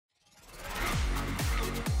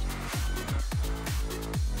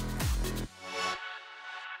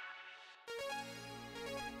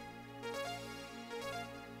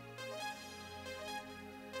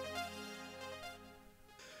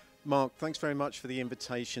Mark, thanks very much for the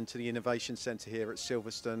invitation to the Innovation Centre here at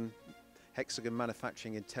Silverstone, Hexagon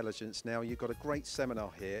Manufacturing Intelligence. Now, you've got a great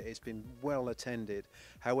seminar here. It's been well attended.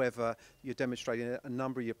 However, you're demonstrating a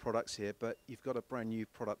number of your products here, but you've got a brand new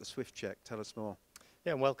product, the Swift Check. Tell us more.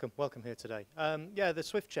 Yeah, welcome here today. Yeah, the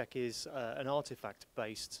Swift Check is an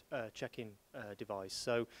artifact-based check-in device.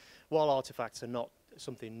 So, while artifacts are not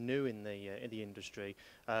something new in the industry,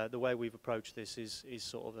 the way we've approached this is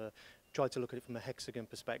sort of try to look at it from a Hexagon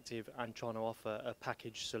perspective and trying to offer a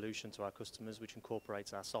packaged solution to our customers, which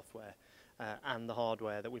incorporates our software and the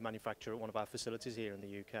hardware that we manufacture at one of our facilities here in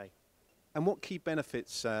the UK. And what key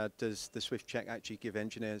benefits does the Swift Check actually give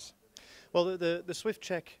engineers? Well, the Swift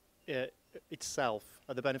Check itself,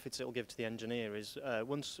 the benefits it will give to the engineer is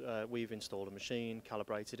once we've installed a machine,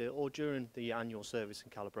 calibrated it, or during the annual service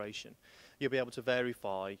and calibration, you'll be able to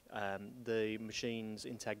verify the machine's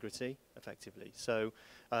integrity effectively. So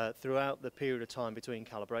throughout the period of time between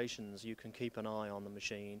calibrations, you can keep an eye on the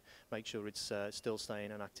machine, make sure it's still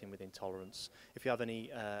staying and acting within tolerance. If you have any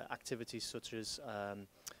activities such as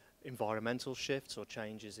environmental shifts or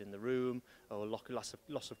changes in the room, or loss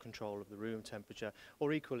of control of the room temperature,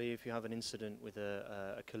 or equally if you have an incident with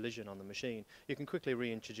a collision on the machine, you can quickly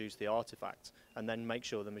reintroduce the artifact and then make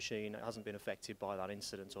sure the machine hasn't been affected by that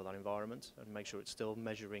incident or that environment, and make sure it's still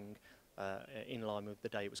measuring in line with the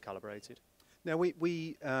day it was calibrated. Now,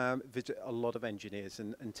 we visit a lot of engineers,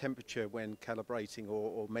 and temperature when calibrating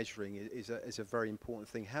or measuring is a very important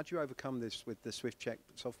thing. How do you overcome this with the Swift Check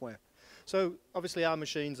software? So obviously our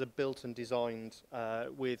machines are built and designed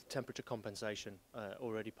with temperature compensation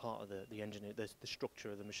already part of the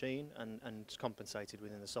structure of the machine, and compensated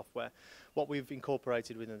within the software. What we've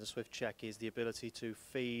incorporated within the Swift Check is the ability to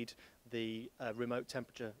feed the remote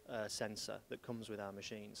temperature sensor that comes with our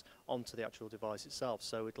machines onto the actual device itself,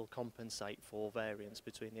 so it'll compensate for variance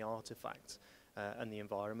between the artifact and the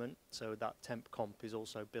environment, so that temp comp is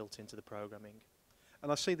also built into the programming.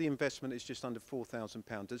 And I see the investment is just under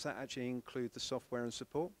 £4,000. Does that actually include the software and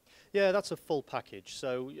support? Yeah, that's a full package.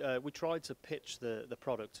 So we tried to pitch the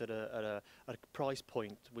product at a price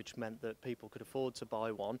point which meant that people could afford to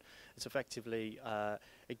buy one. It's effectively,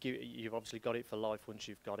 you've obviously got it for life once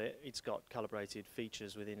you've got it. It's got calibrated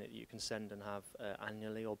features within it you can send and have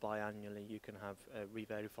annually or biannually. You can have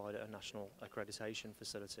re-verified at a national accreditation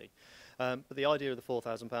facility. But the idea of the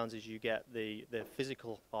 £4,000 is you get the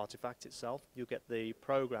physical artifact itself, you get the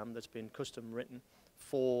program that's been custom written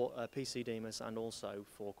for PCDMIS and also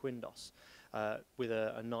for Quindos, with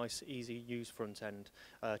a nice, easy-use front-end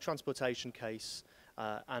transportation case,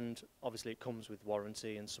 and obviously it comes with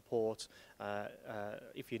warranty and support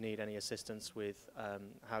if you need any assistance with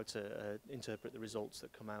how to interpret the results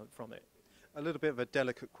that come out from it. A little bit of a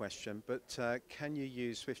delicate question, but can you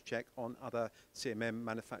use Swift Check on other CMM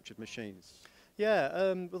manufactured machines?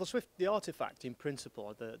 Yeah, well, the artifact in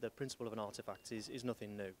principle, the principle of an artifact is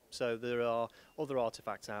nothing new. So there are other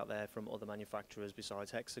artifacts out there from other manufacturers besides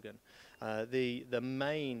Hexagon. The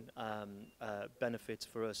main benefit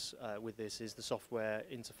for us with this is the software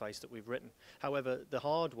interface that we've written. However, the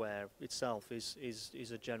hardware itself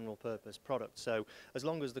is a general purpose product. So as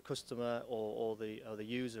long as the customer or the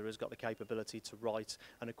user has got the capability to write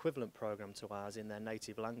an equivalent program to ours in their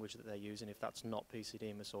native language that they're using, if that's not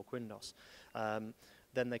PCDMIS or Quindos,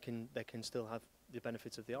 then they can still have the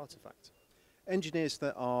benefits of the artifact. Engineers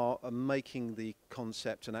that are making the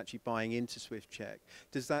concept and actually buying into Swift Check,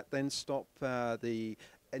 does that then stop the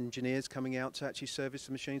engineers coming out to actually service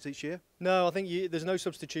the machines each year? No, I think there's no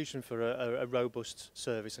substitution for a robust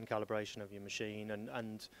service and calibration of your machine,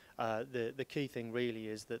 and the key thing really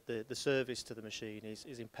is that the service to the machine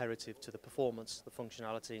is imperative to the performance, the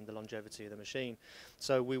functionality and the longevity of the machine.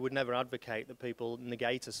 So we would never advocate that people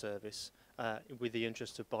negate a service with the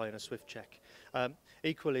interest of buying a Swift Check.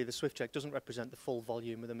 Equally, the Swift Check doesn't represent the full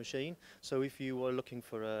volume of the machine, so if you were looking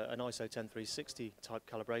for an ISO 10360 type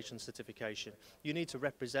calibration certification, you need to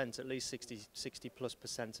represent at least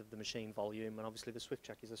 60+% of the machine volume, and obviously the Swift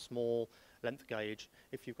Check is a small length gauge.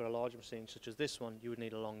 If you've got a large machine such as this one, you would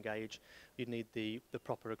need a long gauge, you'd need the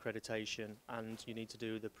proper accreditation, and you need to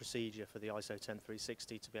do the procedure for the ISO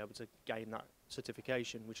 10360 to be able to gain that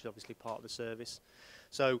certification, which is obviously part of the service.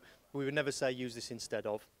 So we would never say use this instead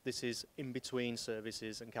of. This is in between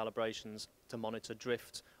services and calibrations to monitor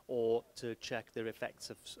drift or to check the effects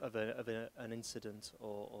of an incident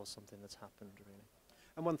or something that's happened, really.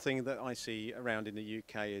 And one thing that I see around in the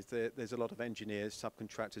UK is that there's a lot of engineers,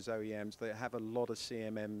 subcontractors, OEMs that have a lot of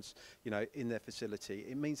CMMs, in their facility.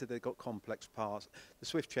 It means that they've got complex parts. The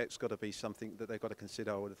Swift Check's got to be something that they've got to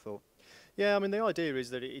consider, I would have thought. Yeah, I mean, the idea is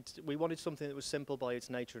that we wanted something that was simple by its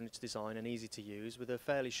nature and its design and easy to use, with a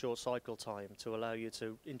fairly short cycle time to allow you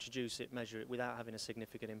to introduce it, measure it without having a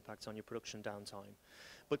significant impact on your production downtime.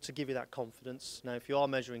 But to give you that confidence, now if you are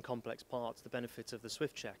measuring complex parts, the benefit of the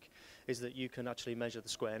Swift Check is that you can actually measure the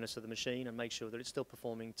squareness of the machine and make sure that it's still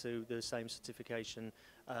performing to the same certification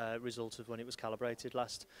result of when it was calibrated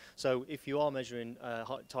last. So if you are measuring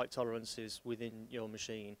tight tolerances within your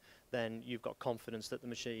machine, then you've got confidence that the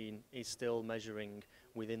machine is still measuring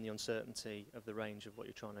within the uncertainty of the range of what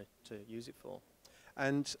you're trying to use it for.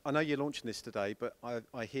 And I know you're launching this today, but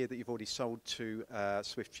I hear that you've already sold to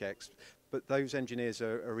Swift Checks, but those engineers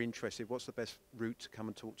are interested. What's the best route to come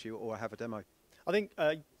and talk to you or have a demo? I think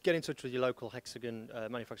get in touch with your local Hexagon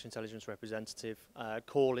Manufacturing Intelligence representative,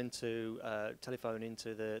 call into, telephone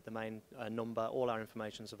into the main number. All our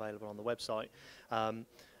information is available on the website.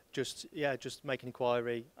 Just make an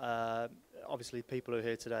inquiry. Obviously, people who are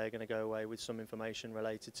here today are going to go away with some information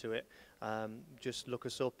related to it. Just look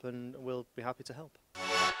us up and we'll be happy to help.